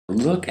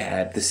look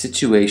at the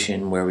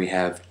situation where we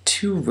have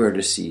two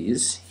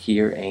vertices,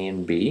 here A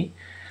and B,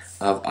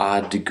 of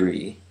odd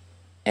degree,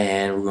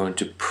 and we're going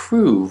to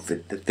prove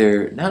that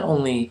there, not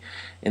only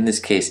in this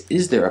case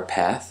is there a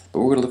path, but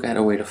we're going to look at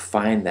a way to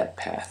find that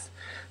path.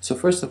 So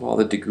first of all,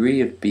 the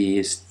degree of B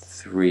is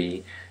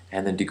 3,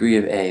 and the degree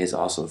of A is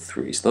also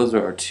 3. So those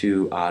are our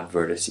two odd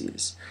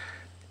vertices.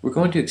 We're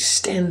going to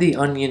extend the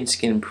onion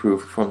skin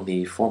proof from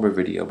the former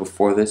video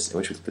before this, in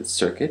which we looked at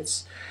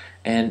circuits,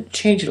 and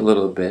change it a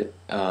little bit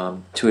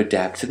to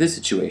adapt to this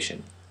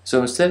situation.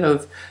 So instead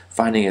of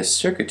finding a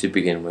circuit to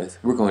begin with,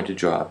 we're going to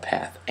draw a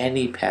path,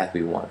 any path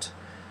we want.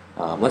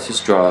 Let's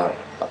just draw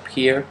up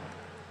here.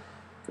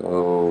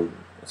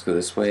 Let's go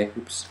this way.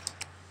 Oops.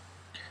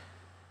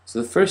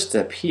 So the first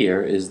step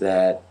here is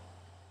that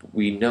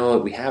we know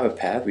that we have a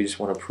path. We just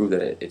want to prove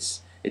that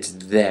it's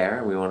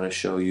there. We want to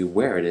show you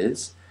where it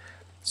is.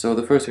 So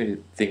the first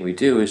thing we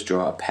do is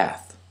draw a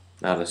path,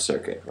 not a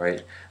circuit,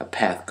 right? A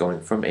path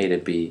going from A to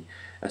B.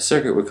 A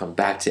circuit would come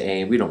back to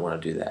A, and we don't want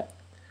to do that.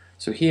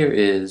 So here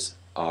is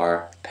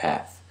our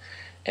path.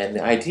 And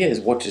the idea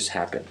is what just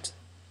happened.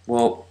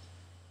 Well,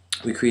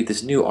 we create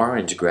this new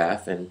orange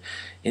graph, and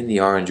in the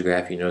orange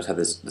graph you notice how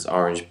this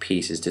orange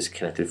piece is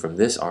disconnected from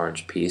this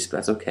orange piece, but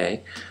that's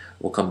okay.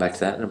 We'll come back to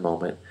that in a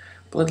moment.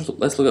 But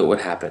let's look at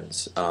what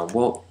happens.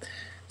 Well,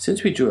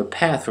 since we drew a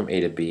path from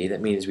A to B,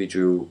 that means we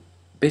drew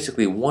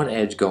basically one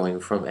edge going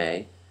from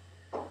A,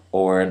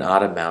 or an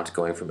odd amount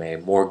going from A,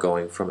 more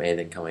going from A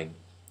than coming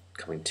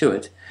to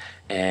it,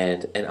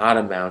 and an odd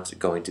amount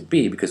going to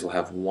B because we'll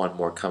have one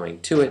more coming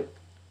to it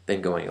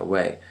than going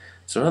away.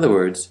 So in other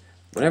words,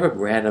 whatever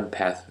random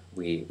path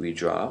we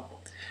draw,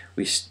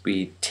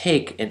 we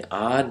take an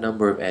odd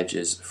number of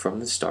edges from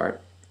the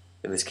start,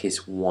 in this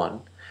case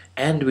 1,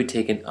 and we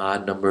take an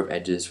odd number of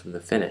edges from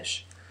the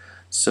finish.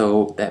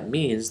 So that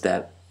means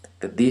that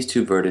these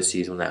two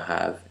vertices will now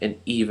have an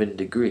even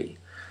degree.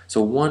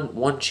 So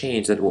one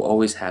change that will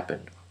always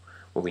happen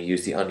when we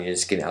use the onion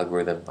skin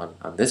algorithm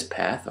on this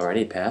path, or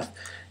any path,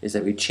 is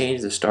that we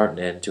change the start and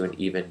end to an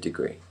even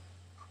degree.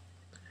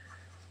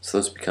 So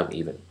let's become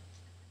even.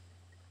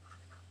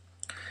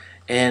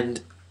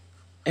 And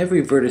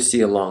every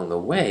vertice along the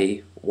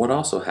way, what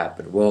also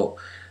happened? Well,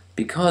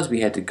 because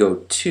we had to go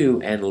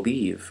to and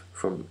leave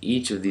from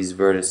each of these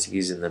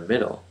vertices in the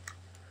middle,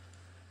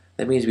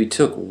 that means we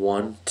took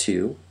 1,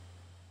 2,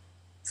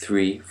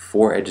 3,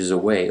 4 edges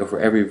away. Over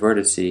every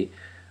vertice,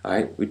 all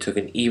right, we took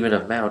an even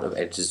amount of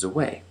edges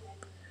away.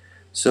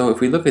 So if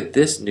we look at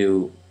this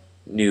the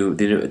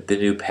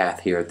new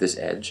path here at this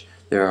edge,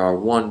 there are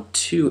 1,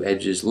 2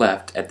 edges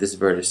left at this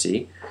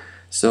vertice.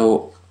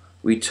 So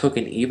we took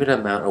an even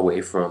amount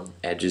away from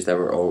vertices that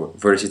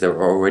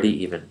were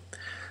already even.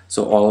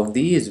 So all of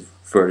these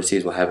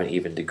vertices will have an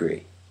even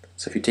degree.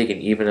 So if you take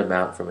an even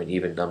amount from an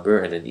even number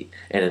and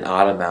an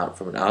odd amount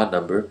from an odd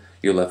number,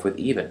 you're left with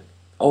even,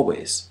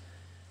 always.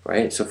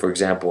 Right? So for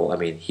example, I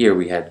mean, here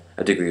we had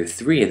a degree of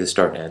 3 at the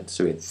start and end,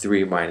 so we had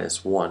 3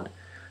 minus 1.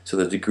 So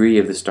the degree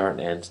of the start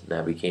and end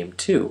now became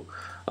 2.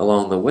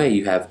 Along the way,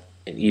 you have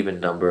an even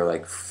number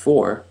like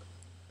 4,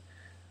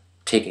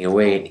 taking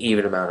away an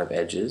even amount of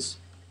edges,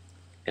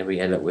 and we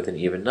end up with an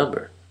even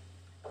number.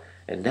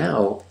 And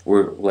now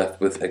we're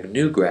left with a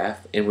new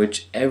graph in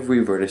which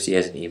every vertice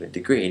has an even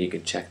degree, and you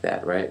can check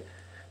that, right?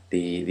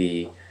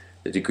 The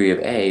degree of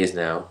A is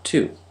now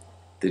 2.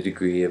 The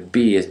degree of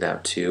B is now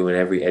 2, and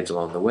every edge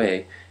along the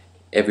way,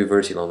 every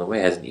vertice along the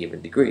way has an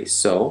even degree.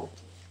 So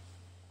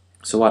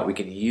what? We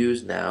can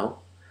use now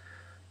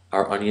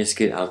our onion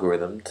skin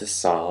algorithm to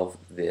solve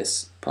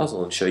this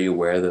puzzle and show you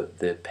where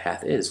the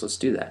path is. Let's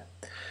do that.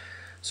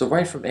 So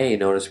right from A,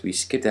 notice we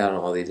skipped out on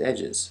all these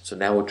edges. So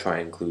now we'll try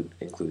and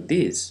include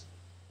these,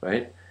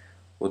 right?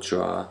 We'll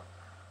draw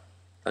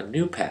a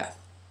new path,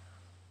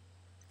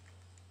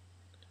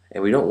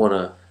 and we don't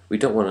want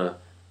to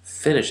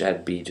finish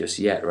at B just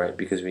yet, right?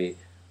 Because we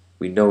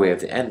know we have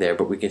to end there,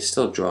 but we can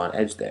still draw an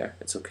edge there.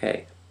 It's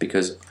okay,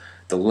 because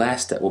the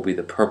last step will be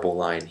the purple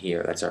line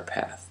here. That's our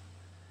path.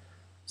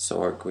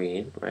 So our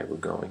green, right? We're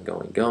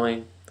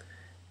going,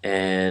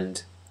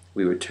 and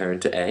we return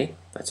to A.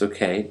 That's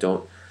okay.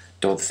 Don't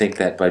think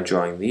that by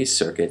drawing these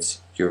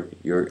circuits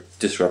you're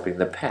disrupting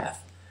the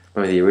path.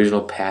 Remember, the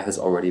original path has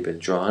already been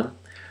drawn.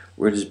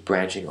 We're just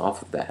branching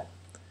off of that.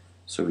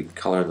 So we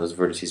color in those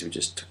vertices we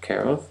just took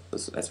care of.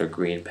 That's our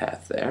green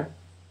path there.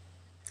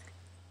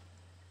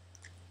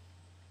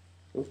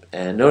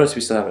 And notice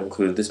we still haven't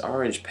included this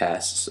orange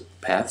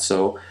path.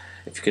 So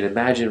if you can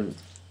imagine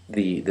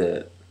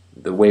the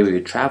way we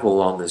would travel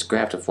along this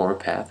graph to form a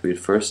path, we would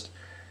first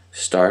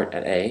start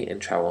at A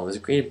and travel on this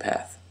green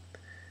path.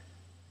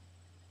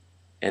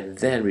 And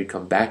then we'd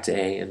come back to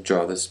A and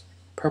draw this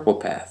purple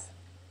path,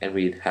 and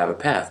we'd have a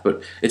path.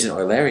 But it's an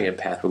Eulerian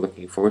path we're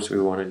looking for, so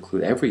we want to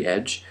include every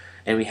edge,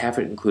 and we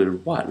haven't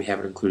included what? We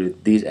haven't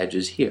included these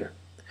edges here.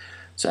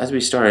 So as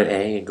we start at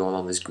A and go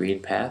along this green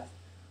path,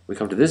 we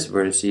come to this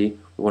vertex, we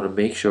want to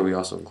make sure we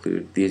also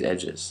include these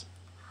edges,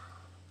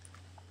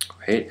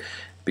 right?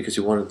 Because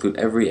we want to include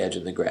every edge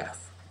in the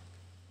graph.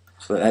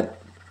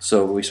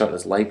 So when we start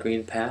this light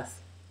green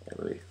path,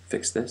 and we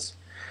fix this.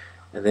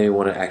 And then we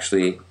want to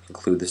actually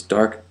include this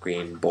dark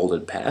green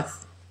bolded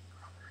path.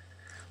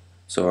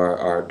 So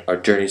our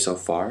journey so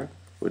far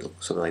would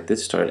look something like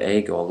this. Start at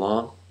A, go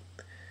along,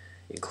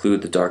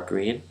 include the dark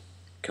green,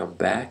 come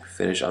back,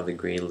 finish on the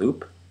green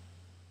loop,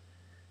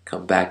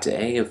 come back to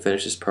A and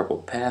finish this purple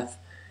path,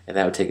 and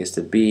that would take us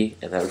to B,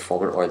 and that would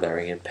form an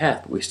Eulerian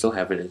path. We still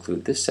haven't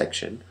included this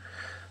section,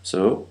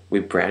 so we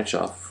branch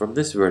off from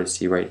this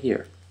vertex right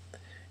here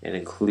and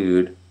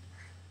include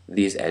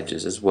these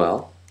edges as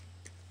well.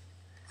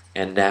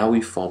 And now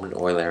we form an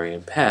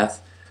Eulerian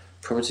path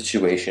from a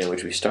situation in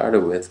which we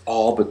started with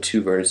all but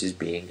two vertices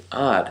being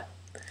odd.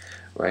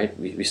 Right?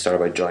 We started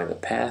by drawing the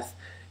path,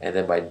 and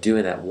then by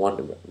doing that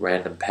one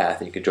random path,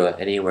 and you can draw that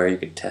anywhere, you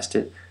can test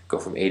it, go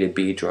from A to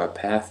B, draw a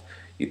path.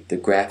 The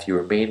graph you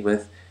remain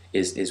with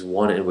is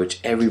one in which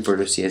every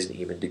vertex has an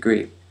even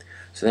degree.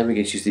 So then we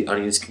can use the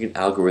onion skin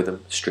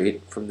algorithm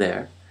straight from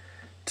there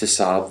to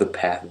solve the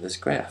path in this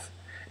graph.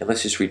 And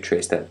let's just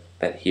retrace that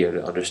here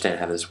to understand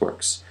how this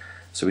works.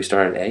 So we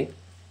start at A,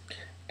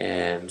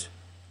 and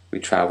we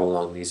travel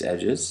along these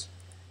edges,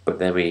 but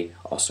then we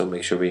also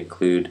make sure we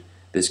include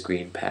this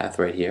green path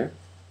right here.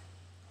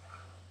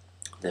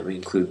 Then we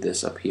include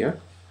this up here.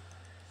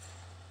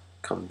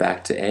 Come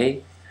back to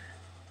A.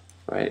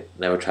 Right,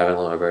 now we're traveling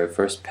along our very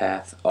first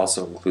path.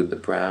 Also include the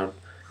brown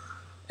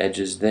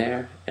edges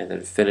there, and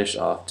then finish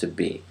off to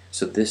B.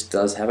 So this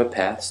does have a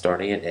path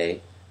starting at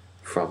A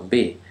from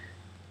B.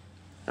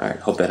 Alright,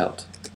 hope that helped.